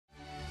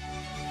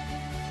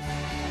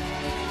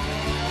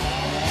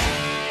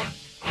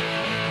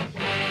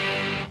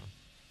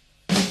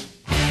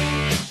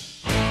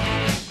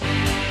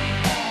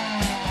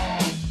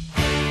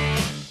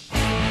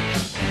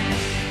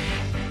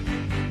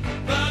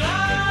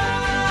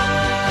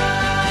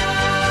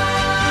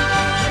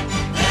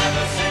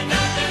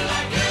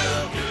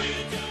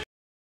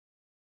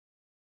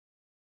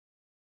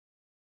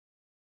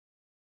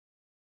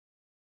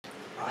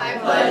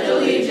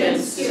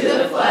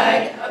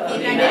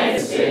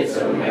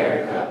States of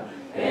America,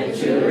 and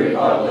to the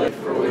republic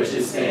for which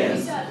it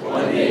stands,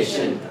 one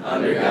nation,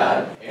 under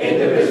God,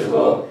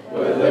 indivisible,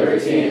 with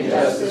liberty and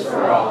justice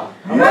for all.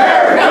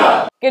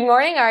 America! Good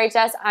morning,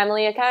 RHS. I'm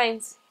Leah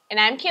Kynes. And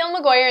I'm Kayla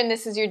McGuire, and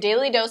this is your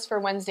Daily Dose for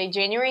Wednesday,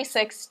 January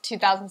 6,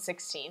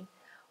 2016.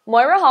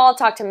 Moira Hall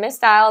talked to Miss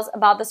Stiles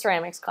about the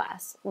ceramics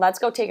class. Let's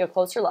go take a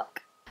closer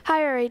look.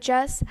 Hi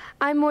RHS,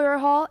 I'm Moira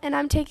Hall and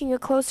I'm taking a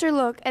closer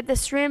look at the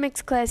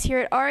ceramics class here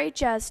at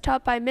RHS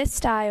taught by Miss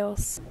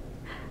Stiles.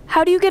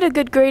 How do you get a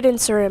good grade in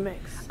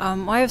ceramics?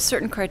 I have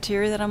certain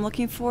criteria that I'm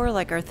looking for,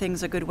 like are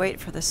things a good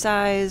weight for the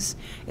size,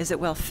 is it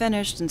well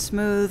finished and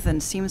smooth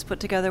and seams put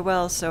together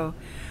well, so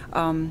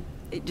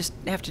you just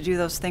have to do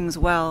those things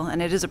well,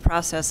 and it is a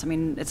process. I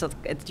mean,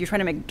 you're trying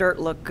to make dirt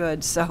look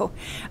good, so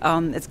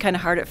it's kind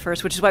of hard at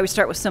first, which is why we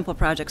start with simple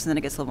projects and then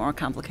it gets a little more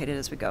complicated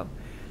as we go.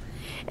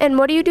 And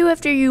what do you do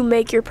after you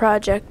make your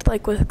project,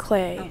 like with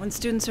clay? When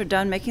students are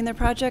done making their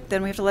project,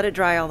 then we have to let it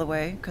dry all the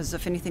way, because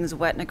if anything's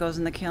wet and it goes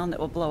in the kiln, it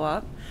will blow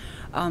up.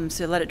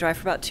 So let it dry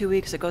for about 2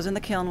 weeks. It goes in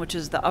the kiln, which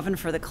is the oven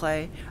for the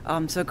clay.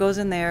 So it goes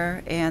in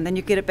there, and then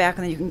you get it back,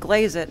 and then you can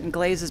glaze it. And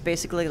glaze is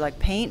basically like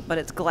paint, but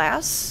it's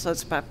glass, so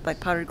it's like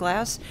powdered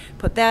glass.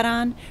 Put that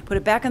on, put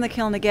it back in the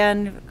kiln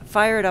again,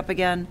 fire it up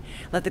again,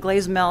 let the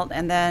glaze melt,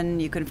 and then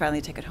you can finally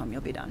take it home.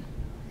 You'll be done.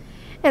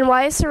 And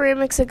why is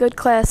ceramics a good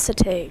class to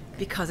take?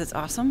 Because it's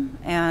awesome,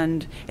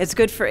 and it's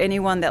good for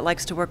anyone that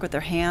likes to work with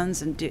their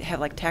hands and have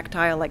like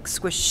tactile, like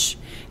squish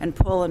and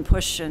pull and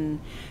push, and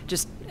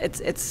just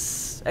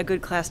it's a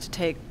good class to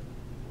take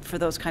for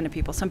those kind of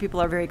people. Some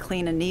people are very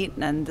clean and neat,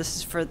 and this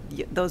is for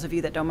those of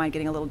you that don't mind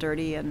getting a little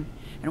dirty and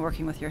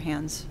working with your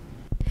hands.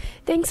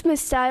 Thanks,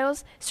 Miss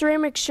Stiles.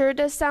 Ceramics sure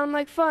does sound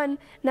like fun.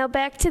 Now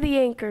back to the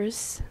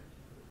anchors.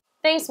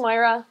 Thanks,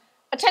 Moira.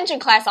 Attention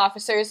class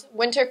officers,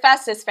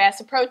 Winterfest is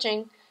fast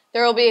approaching.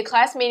 There will be a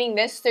class meeting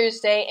this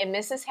Thursday in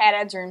Mrs.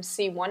 Haddad's room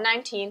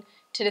C119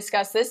 to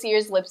discuss this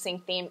year's lip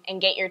sync theme and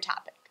get your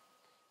topic.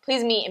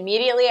 Please meet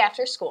immediately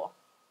after school.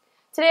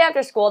 Today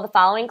after school, the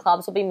following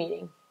clubs will be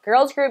meeting.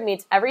 Girls Group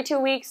meets every 2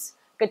 weeks,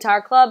 Guitar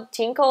Club,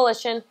 Teen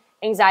Coalition,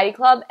 Anxiety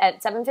Club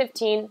at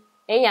 7:15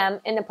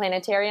 a.m. in the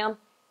planetarium,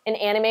 and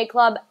Anime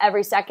Club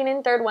every second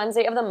and third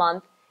Wednesday of the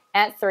month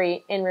at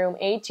 3 in room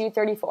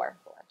A234.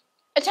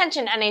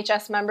 Attention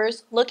NHS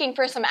members, looking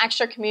for some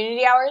extra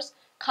community hours?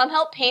 Come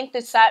help paint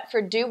the set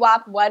for Doo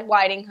Wop Wed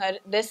Whiting Hood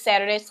this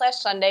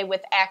Saturday/Sunday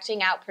with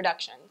Acting Out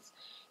Productions.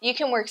 You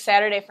can work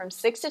Saturday from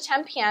 6 to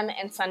 10 p.m.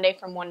 and Sunday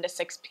from 1 to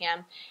 6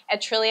 p.m.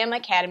 at Trillium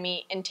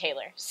Academy in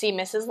Taylor. See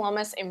Mrs.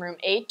 Lomas in room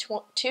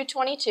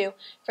A222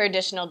 for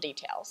additional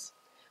details.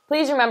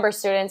 Please remember,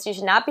 students, you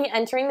should not be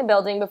entering the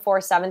building before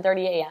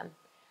 7:30 a.m.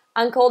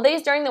 On cold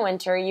days during the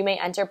winter, you may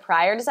enter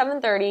prior to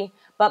 7:30,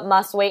 but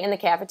must wait in the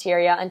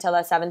cafeteria until the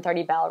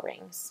 7:30 bell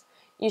rings.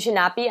 You should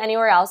not be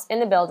anywhere else in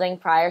the building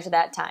prior to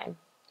that time.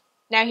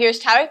 Now here's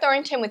Tyler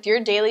Thornton with your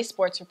daily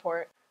sports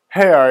report.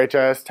 Hey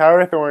RHS,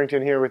 Tyler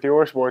Thornton here with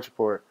your sports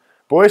report.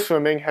 Boys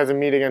swimming has a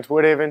meet against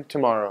Woodhaven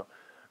tomorrow.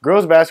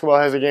 Girls basketball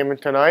has a game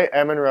tonight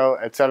at Monroe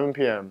at 7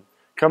 p.m.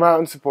 Come out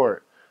and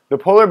support. The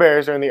Polar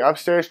Bears are in the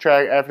upstairs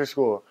track after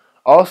school.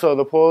 Also,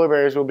 the Polar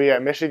Bears will be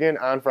at Michigan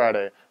on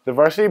Friday. The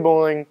varsity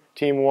bowling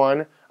team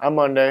won on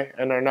Monday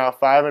and are now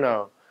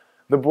 5-0.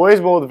 The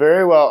boys bowled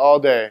very well all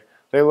day.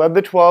 They led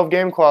the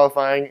 12-game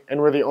qualifying and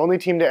were the only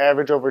team to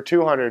average over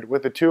 200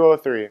 with a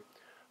 203.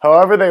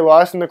 However, they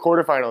lost in the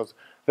quarterfinals.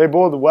 They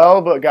bowled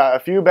well but got a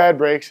few bad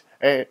breaks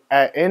at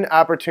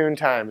inopportune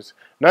times.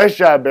 Nice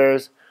job,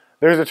 Bears.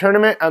 There's a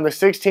tournament on the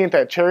 16th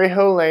at Cherry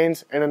Hill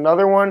Lanes and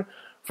another one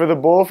for the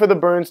Bowl for the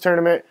Burns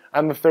tournament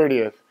on the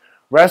 30th.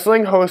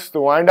 Wrestling hosts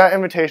the Wyandotte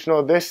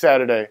Invitational this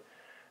Saturday.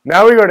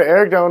 Now we go to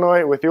Eric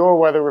Delanoy with your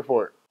weather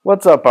report.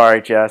 What's up,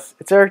 RHS?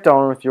 It's Eric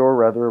Delanoy with your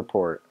weather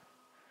report.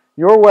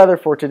 Your weather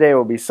for today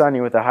will be sunny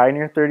with a high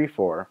near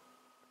 34.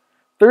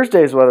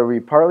 Thursday's weather will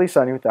be partly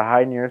sunny with a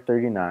high near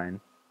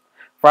 39.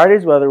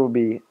 Friday's weather will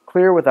be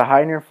clear with a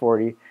high near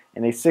 40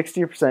 and a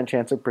 60%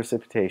 chance of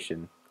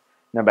precipitation.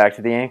 Now back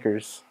to the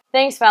anchors.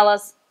 Thanks,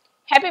 fellas.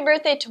 Happy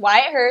birthday to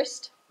Wyatt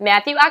Hurst,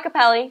 Matthew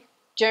Acapelli,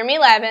 Jeremy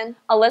Lavin,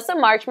 Alyssa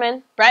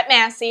Marchman, Brett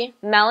Massey,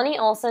 Melanie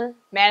Olson,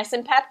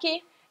 Madison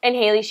Pepke, and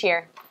Haley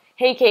Shear.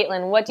 Hey,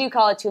 Caitlin, what do you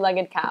call a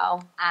two-legged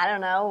cow? I don't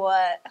know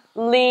what.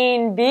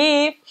 Lean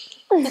beef.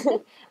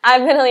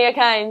 I've been Leah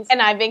Kynes. And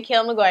I've been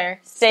Kayla McGuire.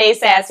 Stay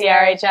sassy,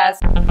 RHS.